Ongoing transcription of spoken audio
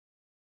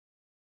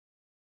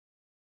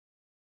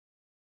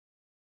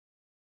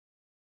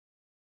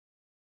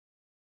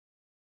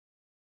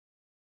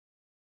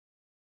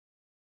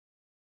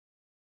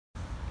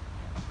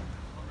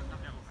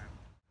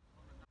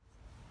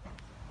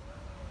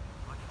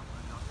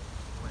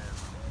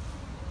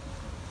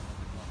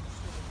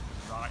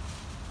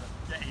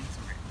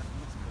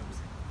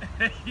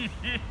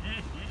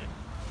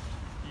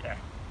Yeah.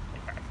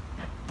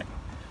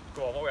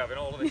 Go on, what are we having?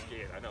 All of this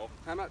gear, I know.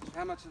 How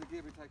much of the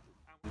gear we take?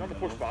 On the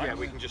push bike? Yeah,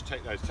 we can just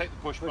take those. Take the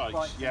push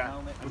bikes, yeah.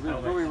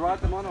 Will we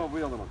ride them on or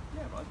wheel them on?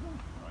 Yeah, ride them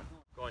on.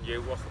 Go on,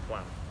 you, what's the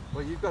plan?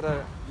 Well, you've got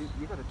to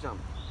jump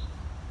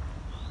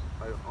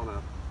on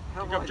a...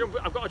 How high?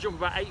 I've got to jump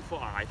about 8 foot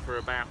high for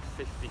about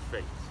 50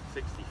 feet,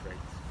 60 feet.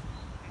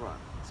 Right.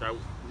 So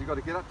you've got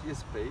to get up to your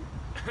speed.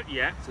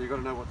 Yeah. So you've got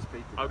to know what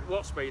speed to go.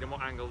 What speed and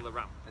what angle of the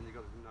ramp. And you've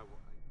got to know what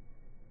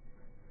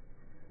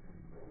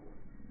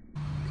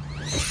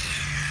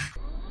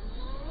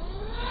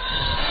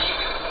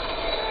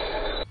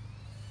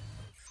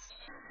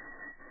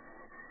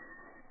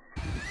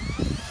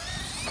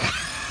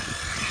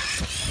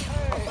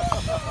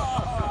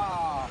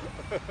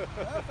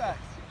Perfect.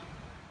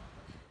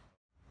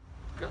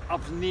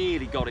 I've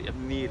nearly got it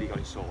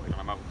sorted on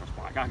a motocross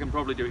bike. I can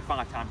probably do it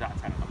 5 times out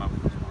of 10 on a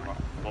motocross bike. Right.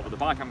 But with the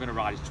bike I'm going to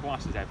ride is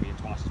twice as heavy and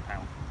twice as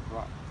powerful.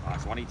 Right.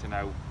 So I need to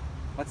know.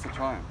 That's the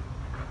Triumph.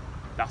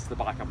 That's the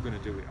bike I'm going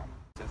to do it on.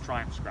 It's a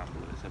Triumph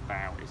Scrambler. It's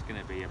going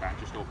to be about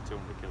just over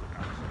 200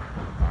 kilograms.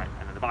 Right.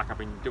 And then the bike I've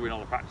been doing all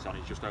the practice on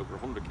is just over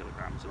 100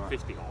 kilograms and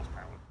 50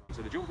 horsepower.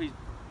 So the jump we've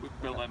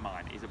built on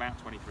mine is about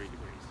 23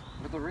 degrees.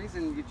 But the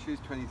reason you choose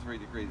 23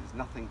 degrees is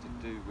nothing to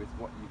do with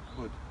what you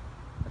could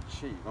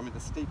achieve. I mean, the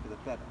steeper the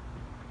better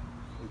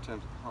in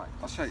terms of height.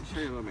 I'll show you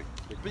what I mean.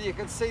 But you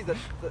can see that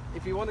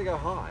if you want to go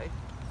high,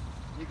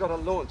 you've got to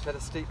launch at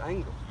a steep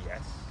angle.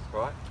 Yes.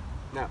 Right?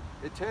 Now,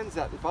 it turns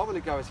out if I want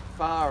to go as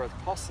far as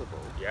possible,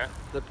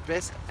 the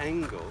best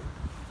angle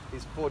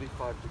is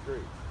 45 degrees.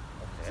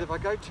 Okay. So if I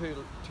go too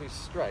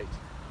straight,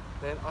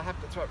 then I have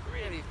to throw it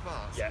really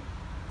fast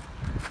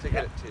to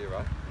get it to you,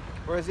 right?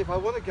 Whereas if I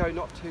want to go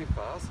not too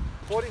fast,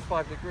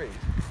 45 degrees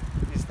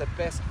is the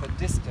best for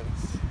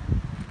distance,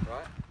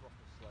 right?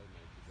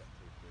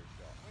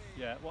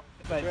 Yeah, what?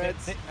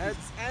 Heads.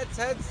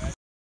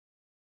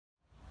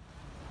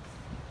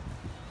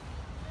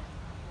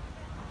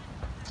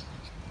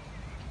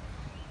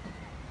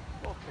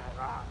 Look at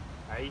that,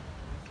 eh?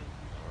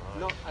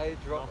 Not a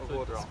drop of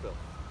water spill.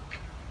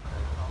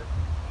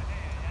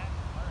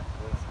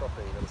 Stop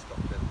it, you're going to stop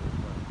then.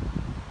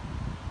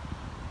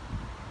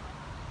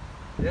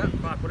 Yeah.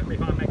 If I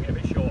make it a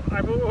bit short.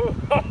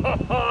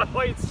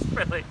 It's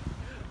spilling.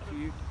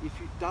 If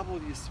you double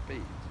your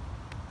speed,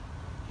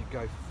 you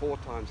go 4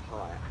 times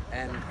higher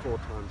and 4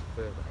 times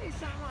further. Is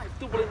that right?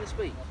 Doubling the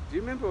speed? Do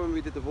you remember when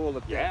we did the wall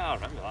of death? Yeah, I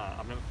remember that.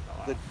 I've never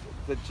felt that.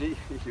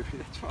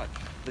 That's right.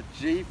 The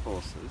G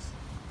forces.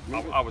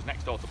 I was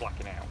next door to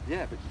blacking out.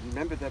 Yeah, but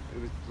remember that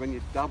it was when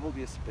you doubled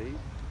your speed,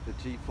 the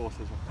G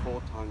forces were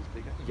 4 times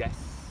bigger. Yes.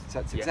 So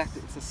it's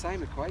exactly, it's the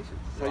same equation.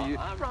 So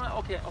right. Right,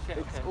 okay.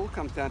 It all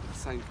comes down to the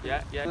same thing.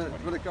 Yeah. Do you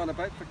want to go on a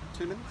boat for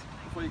 2 minutes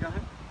before you go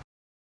home?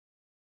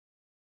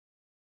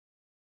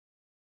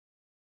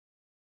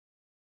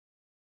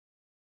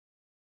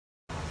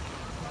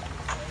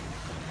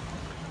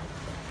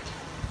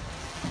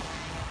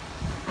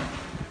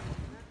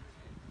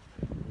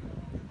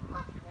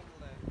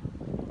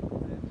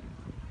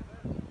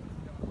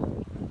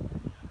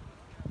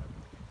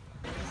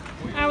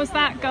 How was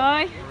that,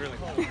 Guy? Really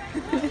cool.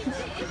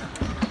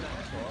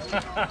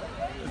 There's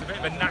a bit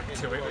of a knack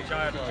to it, which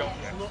I haven't got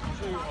yet.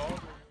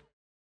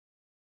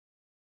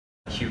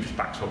 Hugh just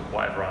backs up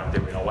whatever I'm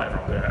doing or whatever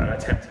I'm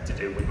attempting to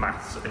do with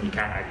maths, and you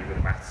can't argue with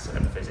the maths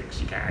and the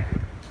physics, you can't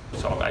argue.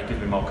 So it gives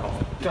me more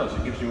confidence. It does,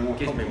 it gives you more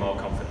confidence. Me more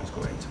confidence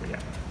going into it,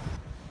 yeah.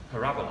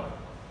 Parabola,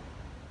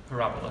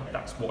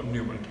 that's what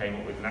Newton came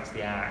up with, and that's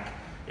the arc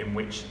in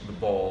which the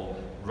ball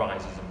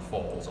rises and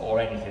falls, or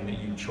anything that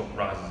you chuck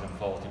rises and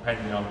falls,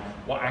 depending on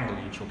what angle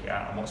you chuck it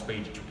at and what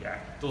speed you chuck it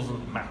at.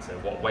 Doesn't matter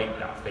what weight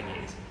that thing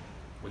is,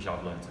 which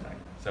I've learned today.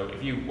 So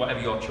whatever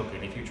you're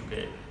chucking, if you chuck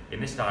it in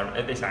this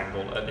at this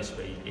angle, at this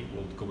speed, it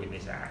will go in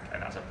this arc,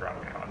 and that's a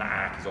parabola, and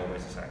that arc is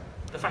always the same.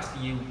 The faster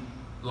you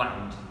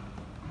land,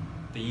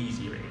 the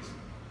easier it is.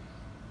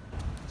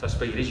 So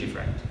speed is your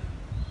friend.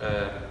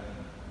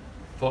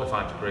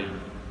 45 degrees,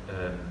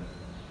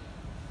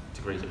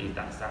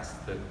 that's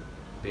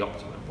the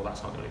optimum, but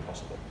that's not going to be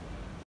possible.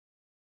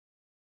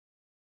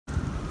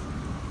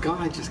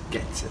 Guy just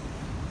gets it,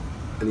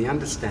 and he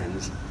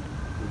understands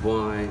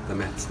why the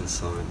maths and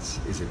science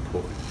is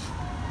important.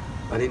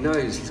 And he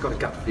knows he's got a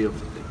gut feel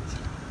for things,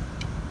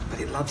 but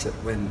he loves it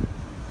when,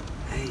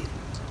 hey,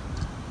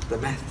 the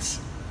maths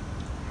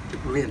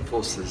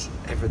reinforces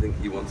everything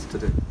he wants to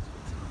do.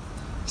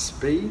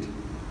 Speed,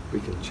 we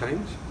can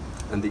change,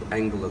 and the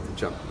angle of the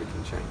jump we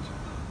can change.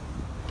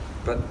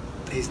 But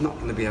he's not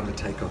going to be able to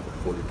take off at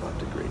 45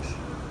 degrees.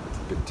 It's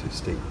a bit too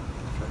steep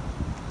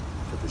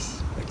for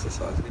this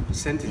exercise. In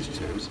percentage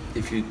terms,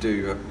 if you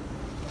do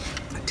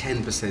a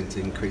 10%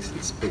 increase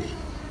in speed,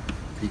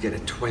 you get a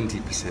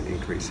 20%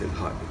 increase in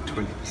height, a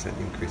 20%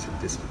 increase in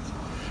distance.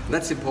 And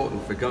that's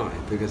important for Guy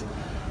because,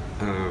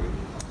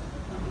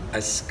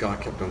 as Guy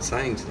kept on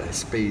saying today,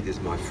 speed is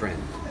my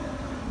friend.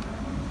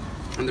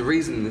 And the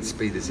reason that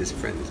speed is his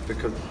friend is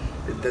because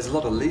there's a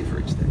lot of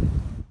leverage there.